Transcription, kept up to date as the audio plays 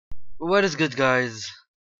What is good, guys?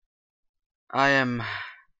 I am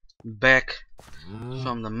back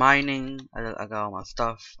from the mining. I got all my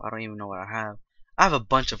stuff. I don't even know what I have. I have a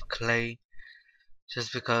bunch of clay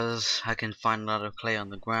just because I can find a lot of clay on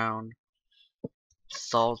the ground.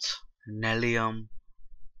 Salt, nellium,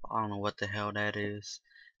 I don't know what the hell that is.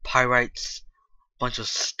 Pyrites, bunch of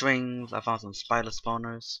strings. I found some spider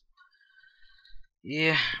spawners.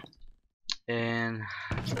 Yeah, and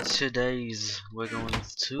today's we're going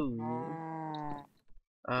to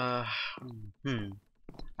uh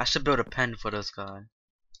I should build a pen for this guy.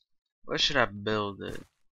 Where should I build it?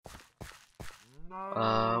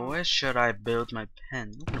 Where should I build my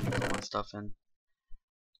pen? I'm gonna put my stuff in.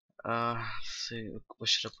 Let's see, what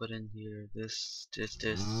should I put in here? This.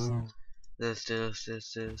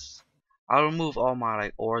 I'll remove all my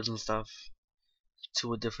like ores and stuff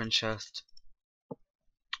to a different chest,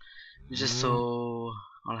 just so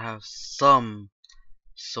I'll have some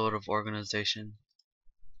sort of organization.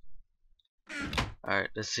 Alright,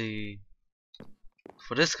 let's see.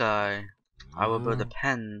 For this guy, I will build a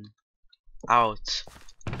pen out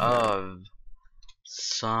of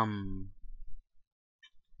some,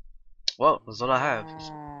 well, that's all I have.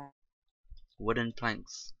 Just wooden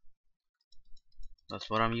planks. That's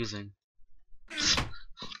what I'm using.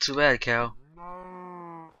 Too bad, Cal.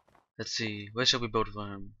 Let's see, where should we build for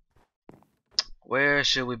him? Where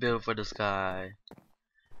should we build for this guy?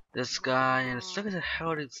 This guy, and look at the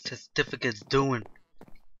hell these certificates doing.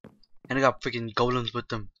 And they got freaking golems with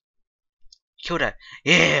them. Kill that.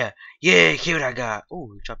 Yeah, kill that guy.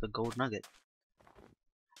 Oh, he dropped a gold nugget.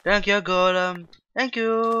 Thank you, golem. Thank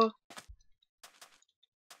you.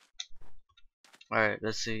 Alright,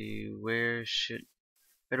 let's see. Where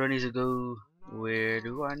do I need to go? Where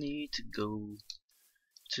do I need to go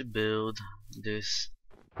to build this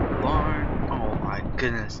barn? Oh my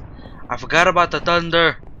goodness. I forgot about the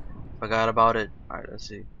thunder. Forgot about it. Alright, let's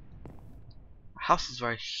see. House is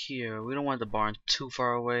right here. We don't want the barn too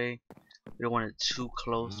far away. We don't want it too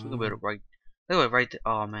close. We can build it right. Look at it right there.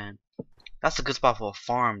 Oh man. That's a good spot for a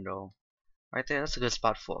farm though. Right there, that's a good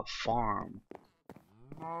spot for a farm.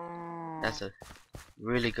 That's a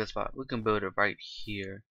really good spot. We can build it right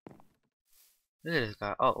here. Look at this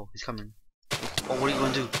guy. Oh, he's coming. Oh, what are you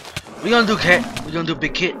gonna do? What are you gonna do, cat? What are you gonna do,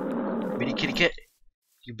 big kid? Bitty kitty cat?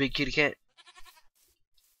 You big kitty cat?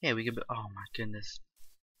 Yeah, we can build. Oh my goodness.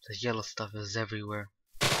 The yellow stuff is everywhere.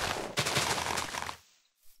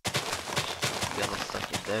 Yellow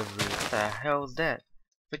stuff is everywhere. What the hell is that?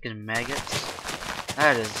 Freaking maggots.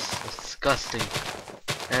 That is disgusting.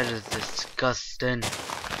 That is disgusting.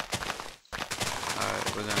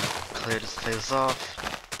 Alright, we're gonna clear this place off.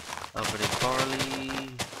 Over the barley.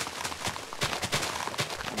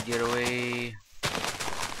 Get away.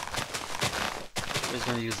 We're just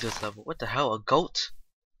gonna use this level. What the hell? A goat?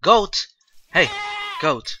 Goat! Hey!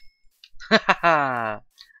 Goat! Hahaha!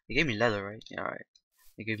 They gave me leather, right? Yeah, alright.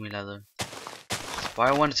 They gave me leather. That's why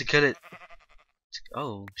I wanted to kill it.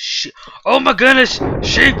 Oh, shit. Oh my goodness!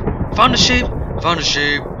 Sheep! Found the sheep! Found the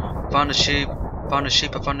sheep! Found the sheep! Found the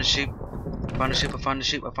sheep! I found the sheep! Found the sheep! I found the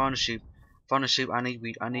sheep! I found the sheep! Found the sheep! I need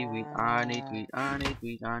wheat! I need wheat! I need wheat! I need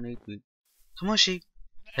wheat! I need wheat! Come on, sheep!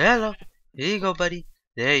 Hello! Here you go, buddy!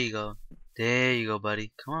 There you go! There you go,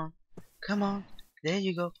 buddy! Come on! Come on! There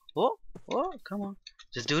you go! Oh! Oh! Come on!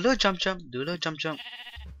 Just do a little jump jump! Do a little jump jump!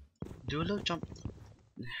 Do a little jump!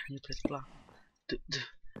 You press block!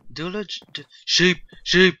 Do a little sheep!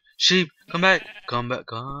 Sheep! Sheep! Come back! Come back!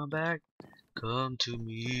 Come back! Come to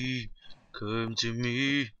me! Come to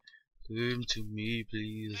me! Come to me,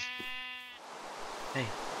 please! Hey!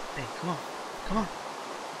 Hey! Come on! Come on!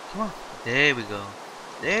 Come on! There we go!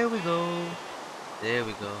 There we go! There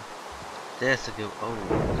we go! That's a good. Oh!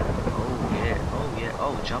 Oh yeah! Oh yeah!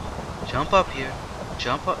 Oh, jump! Jump up here!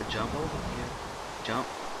 Jump up! Jump over here! Jump!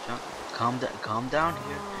 Jump! Come down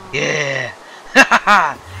here! Yeah!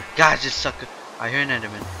 Hahaha! God, you sucker! I hear an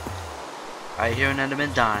Enderman. I hear an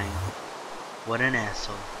Enderman dying. What an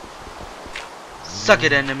asshole! Suck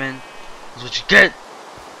it, Enderman! That's what you get!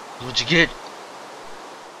 That's what you get!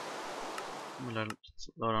 I'm gonna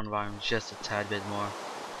load on volume just a tad bit more.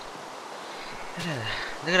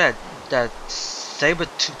 Look at that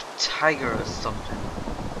saber-toothed tiger or something.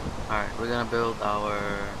 Alright, we're gonna build our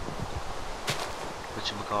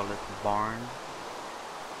whatchamacallit, barn.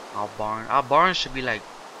 Our barn should be like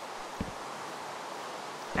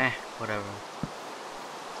whatever.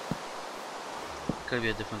 Could be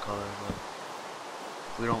a different color, but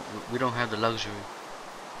we don't have the luxury.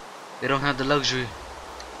 They don't have the luxury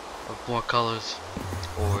of more colors.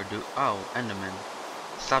 Or do Enderman.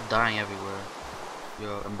 Stop dying everywhere.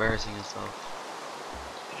 You're embarrassing yourself.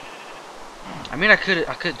 I mean, I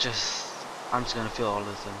could just. I'm just gonna fill all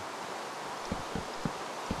this in.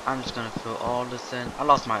 I'm just gonna fill all this in. I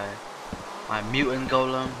lost my mutant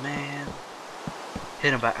golem, man.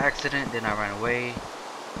 Hit him by accident, then I ran away,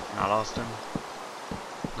 and I lost him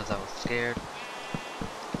because I was scared.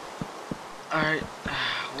 All right,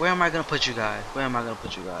 where am I gonna put you guys? Where am I gonna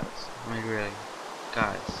put you guys? I mean, really,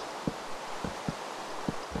 guys.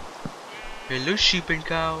 Hello, sheep and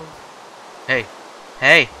cow. Hey,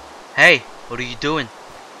 hey, hey! What are you doing?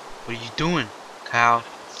 What are you doing, cow?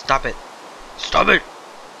 Stop it! Stop it!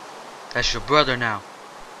 That's your brother now.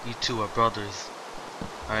 You two are brothers.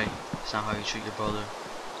 Alright, it's not how you treat your brother.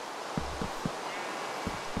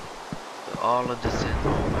 Put all of this in.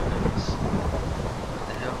 Oh my goodness. What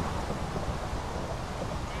the hell?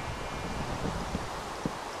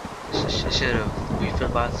 It should have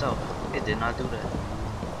refilled by itself. It did not do that.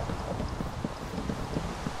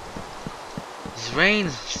 This rain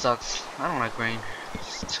sucks. I don't like rain.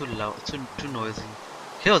 It's too loud, too noisy.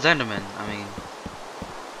 Kills Enderman. I mean,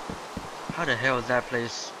 how the hell is that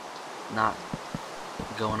place not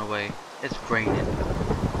going away? It's raining.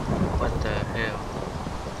 What the hell?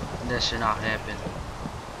 That should not happen.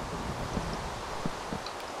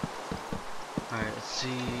 Alright, let's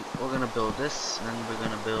see. We're gonna build this, and then we're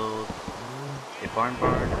gonna build a barn for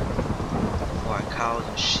our cows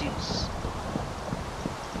and sheep.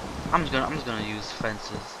 I'm just gonna use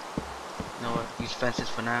fences. You know what? Use fences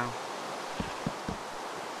for now.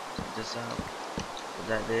 Take this out. Put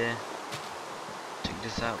that there. Take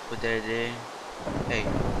this out. Put that there. Hey,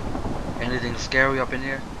 anything scary up in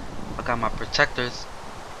here? I got my protectors.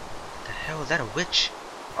 What the hell is that? A witch?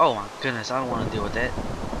 Oh my goodness! I don't want to deal with that.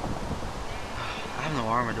 I have no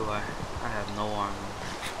armor, do I? I have no armor.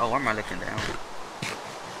 Oh, why am I looking down?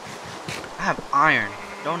 I have iron,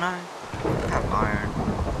 don't I? I have iron.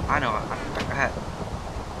 I know.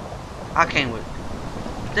 I came with.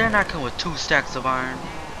 Didn't I come with 2 stacks of iron?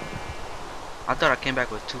 I thought I came back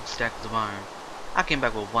with 2 stacks of iron. I came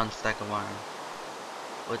back with 1 stack of iron.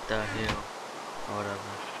 What the hell? Or whatever.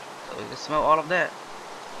 So we can smell all of that.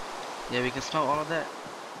 Yeah, we can smell all of that.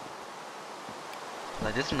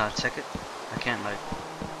 Like this one, I'll check it. I can't like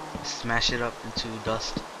smash it up into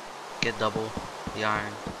dust. Get double the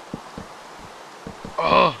iron.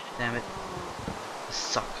 Oh, damn it! You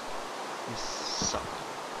suck. You suck.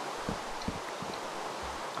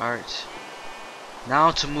 Alright.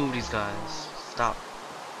 Now to move these guys. Stop.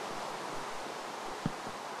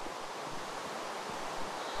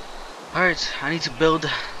 Alright, I need to build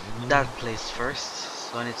that place first.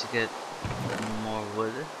 So I need to get more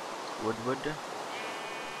wood. Wood.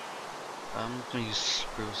 I'm gonna use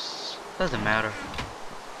spruce. Doesn't matter.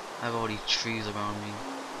 I have all these trees around me.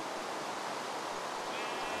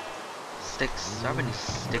 Sticks. Do I have any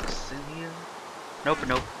sticks in here? Nope.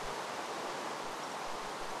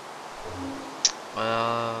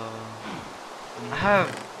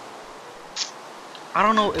 I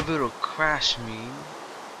don't know if it'll crash me,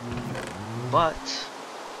 but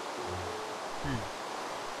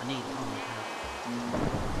I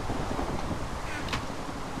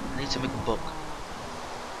need to make a book.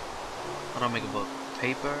 How do I make a book?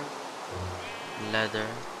 Paper, leather,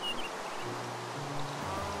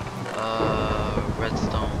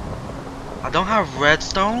 redstone. I don't have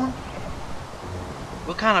redstone?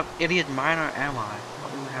 What kind of idiot miner am I? I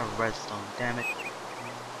don't even have redstone, damn it.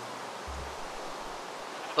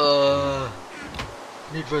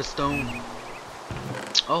 Need redstone.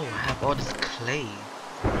 Oh, I have all this clay.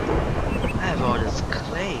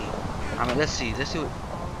 I mean, let's see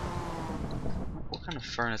what kind of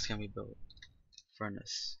furnace can we build?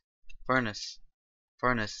 Furnace.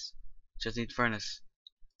 Just need furnace.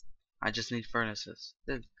 I just need furnaces.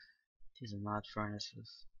 These are not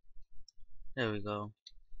furnaces. There we go.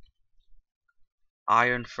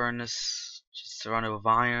 Iron furnace. Just surrounded with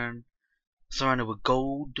iron. Surrounded with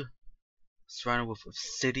gold. Surrounded with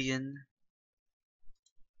obsidian.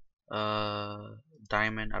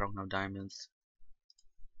 Diamond. I don't have diamonds.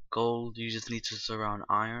 Gold. You just need to surround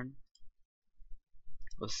iron.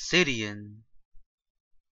 Obsidian.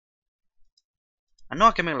 I know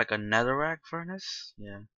I can make like a netherrack furnace.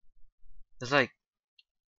 Yeah. It's like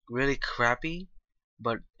really crappy,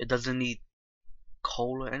 but it doesn't need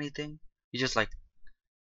coal or anything. You just like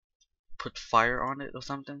put fire on it or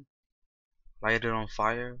something. Light it on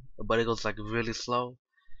fire, but it goes like really slow.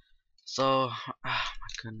 So, my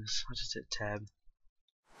goodness, I just hit tab.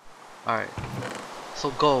 Alright.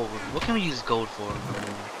 So gold. What can we use gold for? I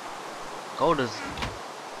mean, gold is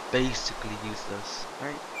basically useless,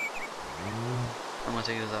 right? I'm gonna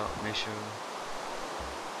take this out, make sure.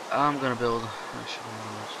 I'm gonna build. Actually,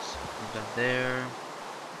 just put that there.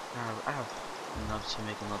 I have enough to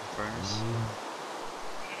make another furnace.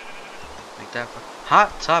 Make that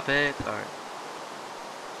hot topic. Alright.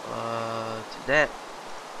 Do that.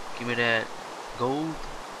 Give me that gold.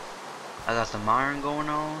 I got some iron going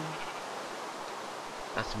on.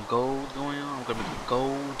 Got some gold going on. I'm gonna make a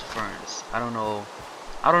gold furnace. I don't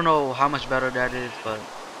know how much better that is, but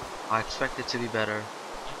I expect it to be better.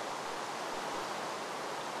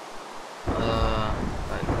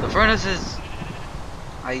 Like the furnace is,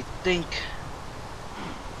 I think,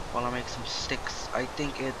 while I make some sticks, I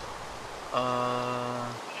think it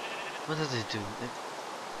what does it do?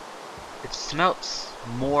 It smelts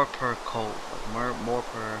more per coal, like more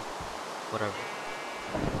per whatever.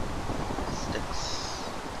 Sticks.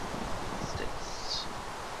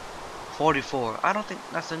 44. I don't think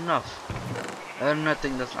that's enough. I don't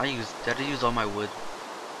think that's. I used all my wood.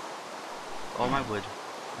 All my wood.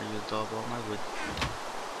 I used all my wood.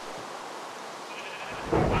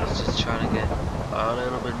 Let's just try to get a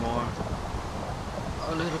little bit more.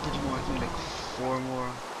 A little bit more. I think like 4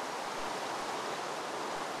 more.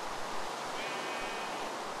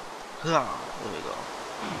 There we go.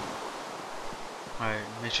 Alright,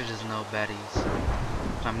 make sure there's no baddies.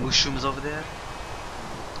 My mushrooms over there.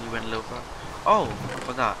 You went a little far. Oh, I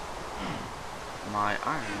forgot. My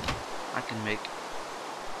iron. I can make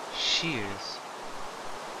shears.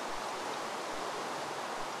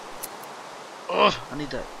 Oh, I need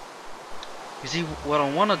that. You see, what I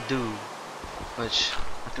want to do, which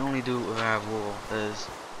I can only do if I have wool, is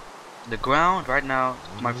the ground right now,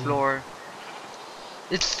 my floor.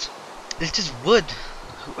 It's just wood.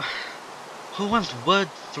 Who wants wood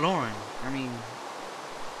flooring? I mean,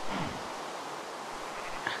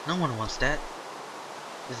 no one wants that.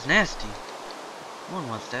 It's nasty. No one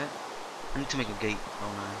wants that. I need to make a gate,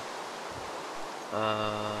 don't I?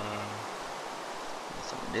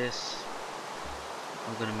 Some of this.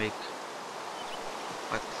 I'm gonna make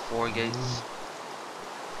like 4 gates,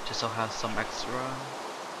 just so I have some extra.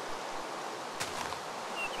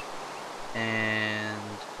 And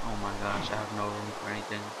oh my gosh, I have no room for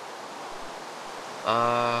anything.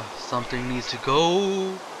 Something needs to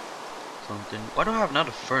go. Why do I have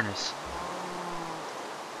another furnace?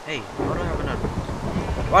 Hey, why do I have another?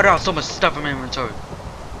 Why do I have so much stuff in my inventory?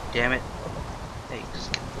 Damn it! Hey, just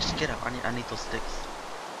get up. I need those sticks.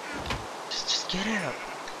 Just get out.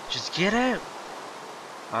 Just get out.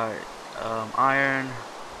 All right.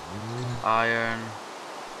 Iron.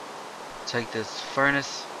 Take this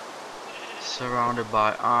furnace. Surrounded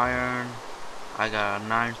by iron. I got a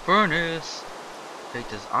 9 furnace. Take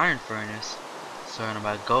this iron furnace. Surrounded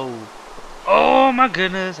by gold. Oh my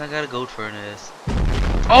goodness, I got a gold furnace.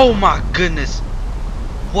 Oh my goodness.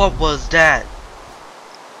 What was that?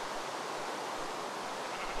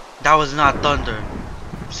 That was not thunder.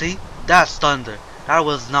 See? That's thunder. That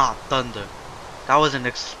was not thunder. That was an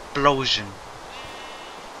explosion.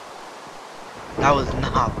 That was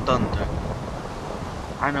not thunder.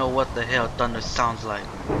 I know what the hell thunder sounds like.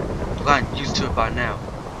 I've gotten used to it by now.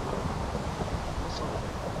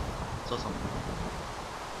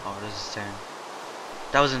 Oh, this is sand.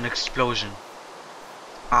 That was an explosion.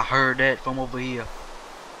 I heard that from over here.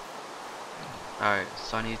 Alright,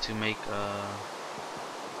 so I need to make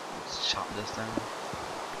let's chop this down.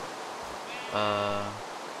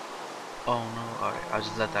 Oh no, alright, I'll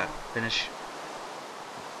just let that finish.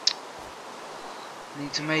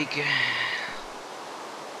 Need to make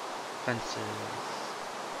fences.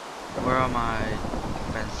 Where are my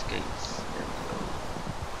fence gates? There we go.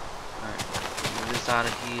 Alright, move this out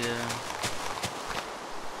of here.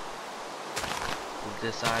 Move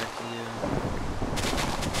this out of here.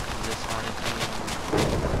 Move this out of here.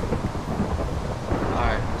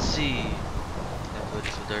 Alright, let's see. That's good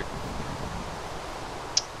for dirt.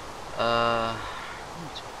 I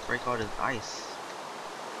need to break all this ice.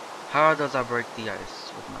 How does I break the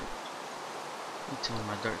ice with my? I need to move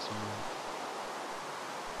my dirt somewhere.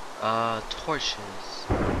 Torches.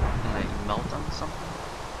 Can I melt them or something?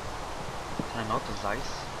 Can I melt this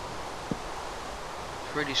ice?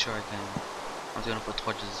 Pretty sure I can. I'm just gonna put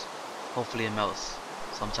torches. Hopefully it melts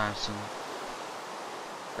sometime soon.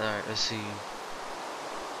 Alright, let's see.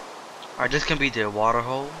 Alright, this can be the water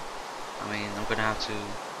hole. I mean, I'm gonna have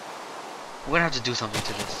to do something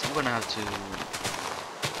to this. I'm gonna have to.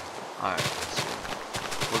 Alright, so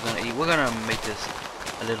we're gonna make this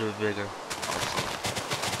a little bit bigger. Also,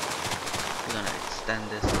 we're gonna extend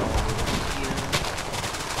this all over here.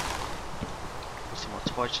 Put some more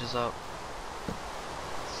torches up,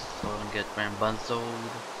 so we can get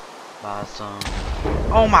bamboozled by some.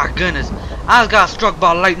 Oh my goodness! I got struck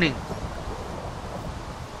by lightning.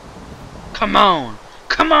 Come on!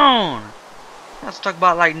 Come on! Got struck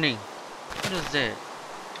by lightning. What is that?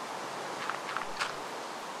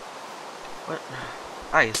 What?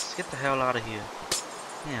 Ice. Get the hell out of here.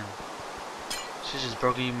 Damn. Shit just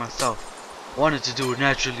broken you myself. Wanted to do it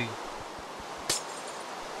naturally.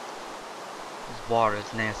 This water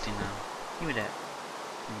is nasty now. Give me that.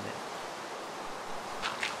 Give me that.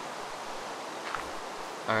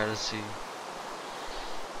 Alright, let's see.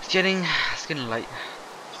 It's getting light.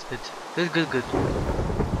 It's good.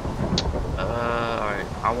 Alright.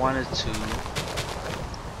 I wanted to.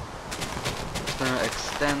 It's gonna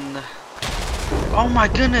extend. Oh my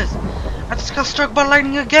goodness! I just got struck by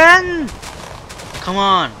lightning again! Come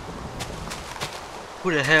on!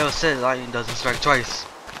 Who the hell said lightning doesn't strike twice?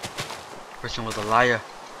 Person was a liar.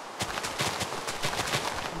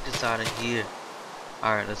 Get this out of here.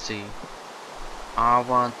 Alright, let's see. I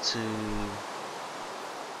want to.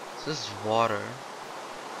 So this is water.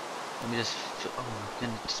 Let me just. Oh my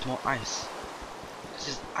goodness, just more ice. There's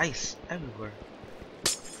just ice everywhere.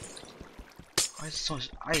 Why is so much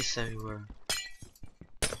ice everywhere?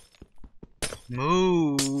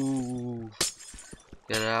 Move!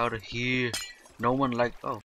 Get out of here. No one like. Oh,